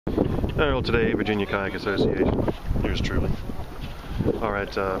Well, today, Virginia Kayak Association. Yours truly.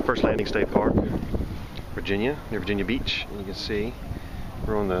 Alright, First Landing State Park, Virginia, near Virginia Beach. And you can see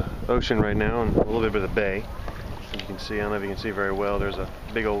we're on the ocean right now and a little bit of the bay. As you can see, I don't know if you can see very well, there's a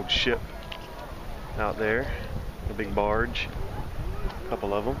big old ship out there, a big barge, a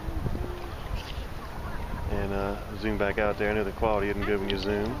couple of them. And zoom back out there. I know the quality isn't good when you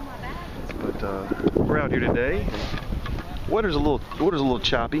zoom, but we're out here today. Water's a little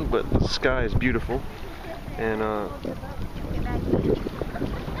choppy, but the sky is beautiful, and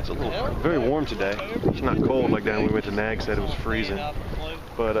it's a little very warm today. It's not cold like down when we went to Nag said it was freezing,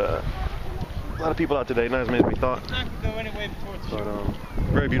 but a lot of people out today, not as many as we thought. But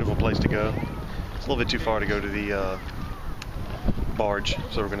very beautiful place to go. It's a little bit too far to go to the barge,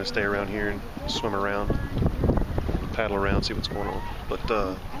 so we're going to stay around here and swim around, paddle around, see what's going on. But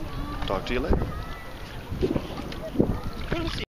talk to you later.